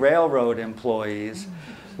 3 railroad employees,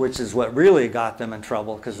 which is what really got them in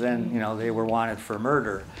trouble, because then, they were wanted for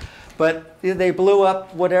murder. But they blew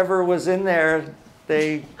up whatever was in there.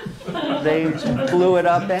 They blew it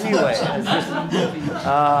up anyway.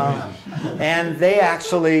 And they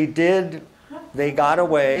actually did. They got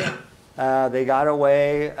away. And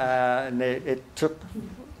it took.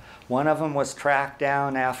 One of them was tracked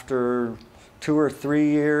down after 2 or 3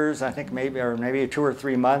 years, I think maybe 2 or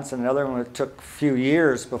 3 months, and another one, it took a few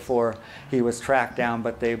years before he was tracked down,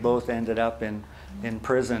 but they both ended up in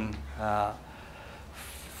prison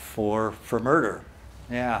for murder.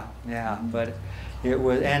 Yeah, but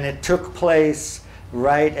it took place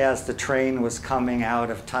right as the train was coming out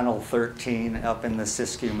of Tunnel 13 up in the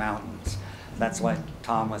Siskiyou Mountains. That's why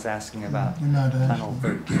Tom was asking about Tunnel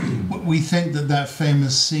 13. We think that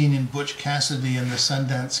famous scene in Butch Cassidy and the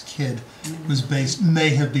Sundance Kid may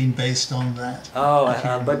have been based on that.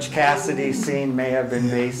 Oh, Butch Cassidy scene may have been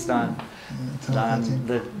based on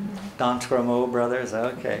the D'Entremont brothers.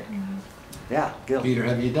 Okay. Yeah, Gil. Peter,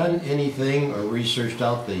 have you done anything or researched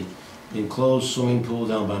out the enclosed swimming pool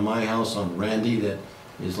down by my house on Randy that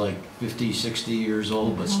is like 50, 60 years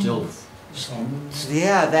old, but still...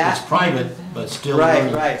 Yeah, it's private, but still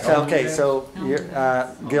right. So, okay, so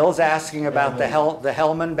Gil's asking about the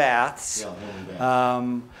Hellman Baths,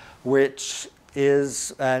 which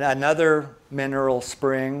is another mineral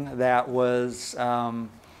spring that was,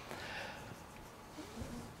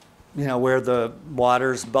 where the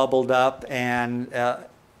waters bubbled up, and the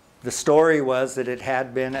story was that it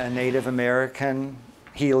had been a Native American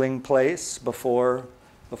healing place before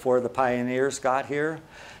the pioneers got here.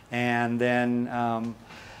 And then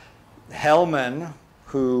Hellman,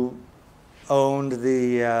 who owned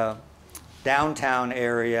the downtown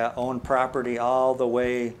area, owned property all the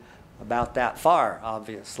way about that far,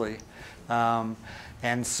 obviously.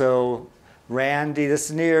 And so Randy, this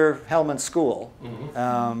is near Hellman School.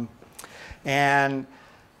 Mm-hmm. And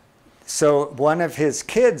so one of his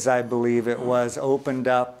kids, I believe it was, opened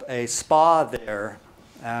up a spa there.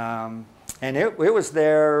 And it was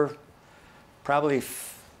there probably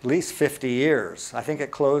at least 50 years. I think it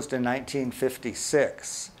closed in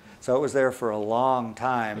 1956. So it was there for a long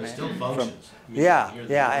time. But it still functions. Yeah,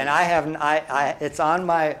 and I haven't, it's on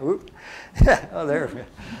my, oh, there,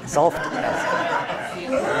 self.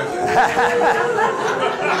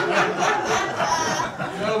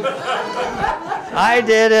 I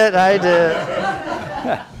did it.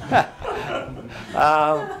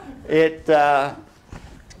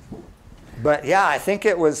 But yeah, I think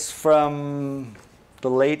it was from the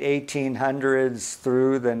late 1800s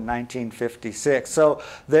through the 1956. So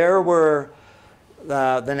there were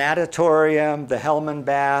the natatorium, the Hellman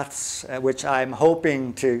Baths, which I'm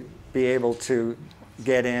hoping to be able to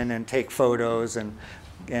get in and take photos and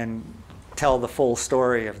tell the full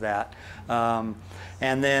story of that.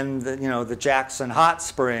 And then the Jackson Hot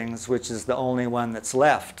Springs, which is the only one that's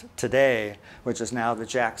left today, which is now the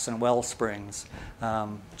Jackson Well Springs,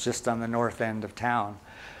 just on the north end of town,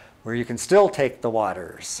 where you can still take the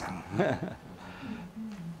waters.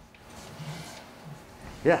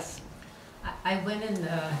 Yes? I went in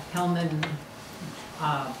the Hellman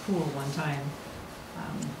pool one time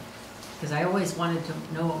because I always wanted to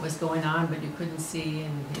know what was going on, but you couldn't see,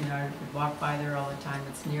 and I would walk by there all the time.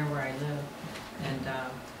 It's near where I live. And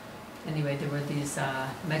anyway, there were these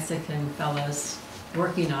Mexican fellas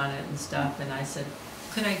working on it and stuff, and I said,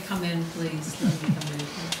 could I come in, please? Let me come in.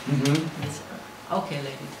 And they said, okay,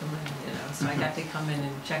 lady, come in, you know. So I got to come in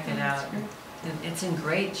and check it out. And it's in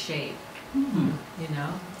great shape, you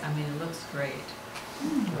know. I mean, it looks great.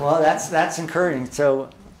 Well, that's encouraging. So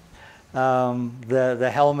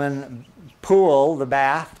the Hellman pool, the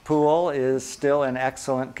bath pool, is still in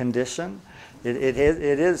excellent condition. It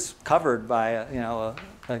is covered by a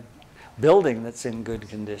building that's in good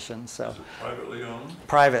condition. So Is it privately owned?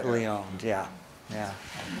 privately owned, yeah.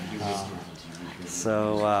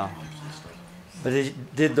 But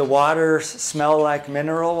did the water smell like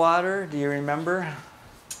mineral water? Do you remember?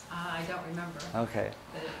 I don't remember, Okay.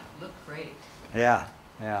 but it looked great. Yeah.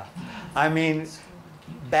 I mean,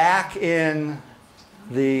 back in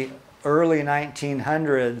the early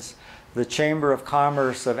 1900s, the Chamber of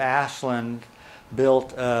Commerce of Ashland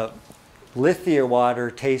built a lithia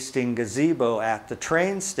water tasting gazebo at the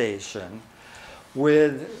train station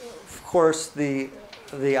with, of course, the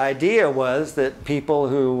idea was that people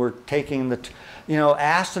who were taking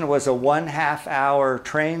Ashland was a 1/2 hour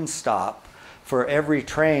train stop for every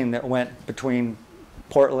train that went between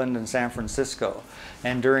Portland and San Francisco.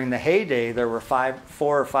 And during the heyday, there were 4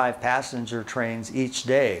 or 5 passenger trains each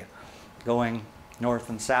day going north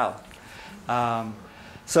and south.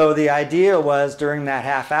 So the idea was during that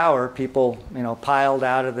half hour, people, piled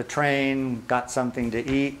out of the train, got something to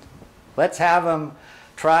eat. Let's have them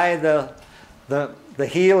try the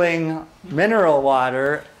healing mineral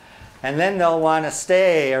water, and then they'll want to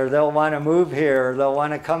stay, or they'll want to move here, or they'll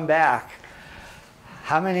want to come back.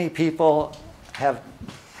 How many people have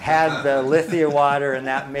had the lithia water and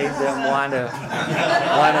that made them want to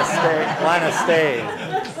stay?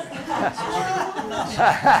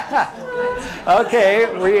 Okay,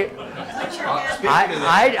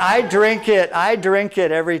 I drink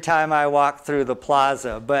it every time I walk through the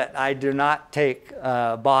plaza, but I do not take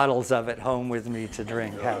bottles of it home with me to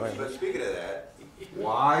drink. However, But speaking of that,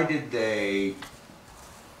 why did they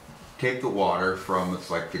take the water from, it's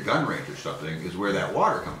like the gun range or something, is where that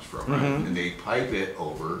water comes from, right? And they pipe it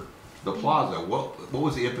over the plaza. What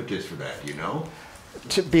was the impetus for that, do you know?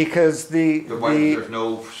 Because There's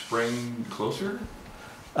no spring closer?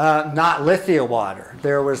 not lithia water.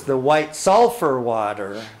 There was the white sulfur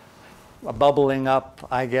water bubbling up,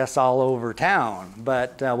 I guess, all over town.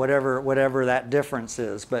 But whatever that difference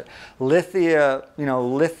is. But lithium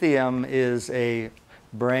is a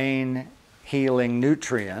brain healing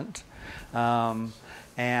nutrient. And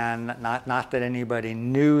not that anybody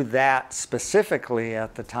knew that specifically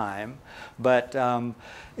at the time, but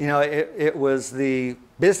it was the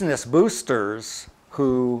business boosters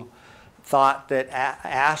who thought that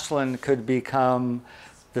Ashland could become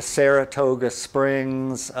the Saratoga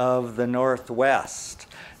Springs of the Northwest.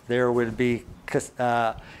 There would be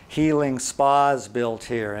healing spas built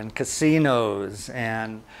here and casinos,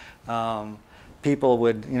 and people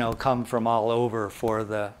would come from all over for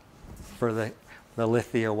the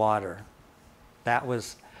lithia water. That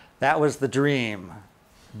was the dream,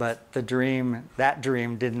 but that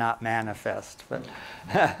dream did not manifest. But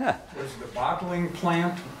Was the bottling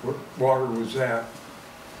plant, what water was that?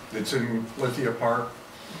 That's in Lithia Park?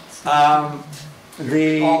 All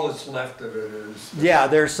that's left of it is. Yeah,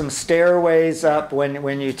 there's some stairways up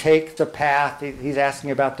when you take the path. He's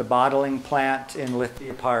asking about the bottling plant in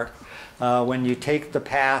Lithia Park. When you take the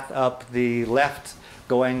path up the left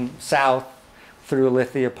going south through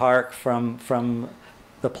Lithia Park from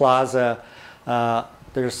the plaza,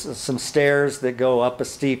 there's some stairs that go up a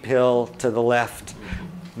steep hill to the left,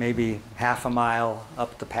 maybe half a mile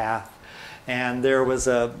up the path. And there was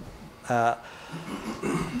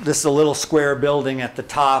this is a little square building at the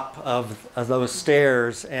top of those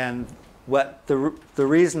stairs, and what the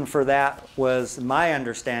reason for that was, my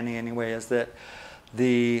understanding anyway, is that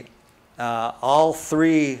all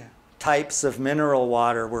 3 types of mineral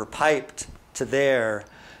water were piped to there,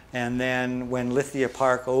 and then when Lithia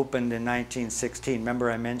Park opened in 1916, remember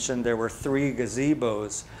I mentioned there were 3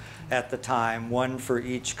 gazebos at the time, 1 for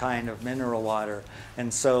each kind of mineral water,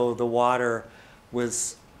 and so the water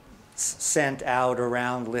was sent out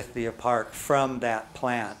around Lithia Park from that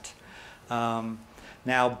plant.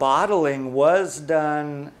 Now bottling was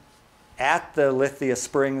done at the Lithia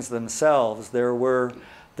Springs themselves. There were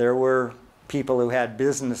people who had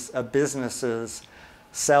businesses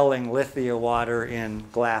selling lithia water in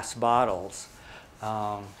glass bottles,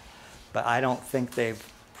 but I don't think they've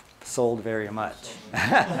sold very much.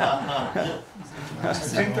 I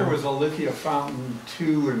think there was a Lithia fountain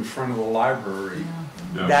too in front of the library.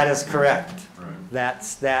 Yeah. That is correct. Right. That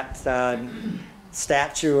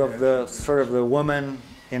statue of the sort of the woman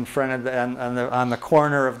in front of on the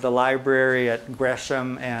corner of the library at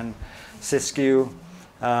Gresham and Siskiyou.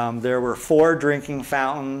 There were 4 drinking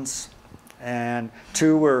fountains, and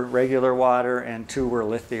 2 were regular water and 2 were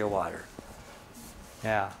lithia water.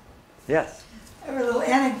 Yeah. Yes. I have a little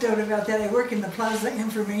anecdote about that. I work in the Plaza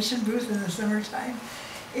information booth in the summertime.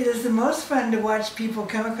 It is the most fun to watch people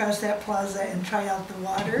come across that plaza and try out the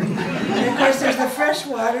water. And of course there's the fresh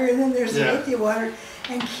water, and then there's the lithia water.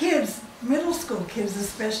 And kids, middle school kids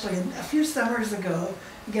especially, and a few summers ago,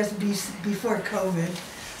 I guess before COVID,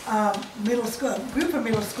 a group of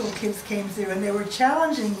middle school kids came through, and they were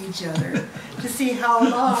challenging each other to see how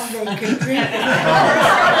long they could drink. And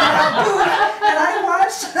I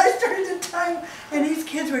watched, and I started to time, and these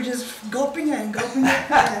kids were just gulping it and gulping it.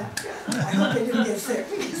 And I hope they didn't get sick,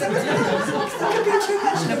 because it could be too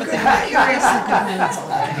much of a good night.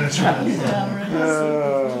 That's right.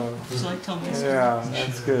 Would you like to tell me a story? Yeah,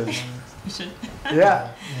 that's good. You should.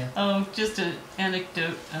 Yeah. Oh, just an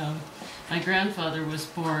anecdote. My grandfather was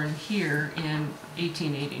born here in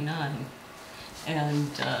 1889, and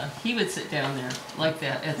he would sit down there like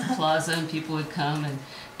that at the plaza, and people would come and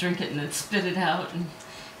drink it and then spit it out. And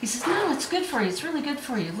he says, "No, it's good for you. It's really good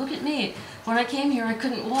for you. Look at me. When I came here, I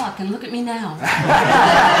couldn't walk, and look at me now."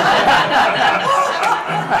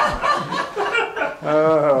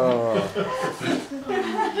 Oh.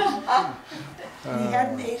 He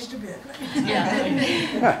hadn't aged a bit. Yeah.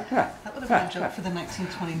 That would have been a joke for the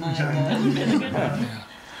 1929.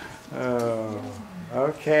 Oh.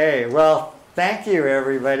 Okay. Well, thank you,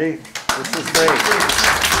 everybody. This is great.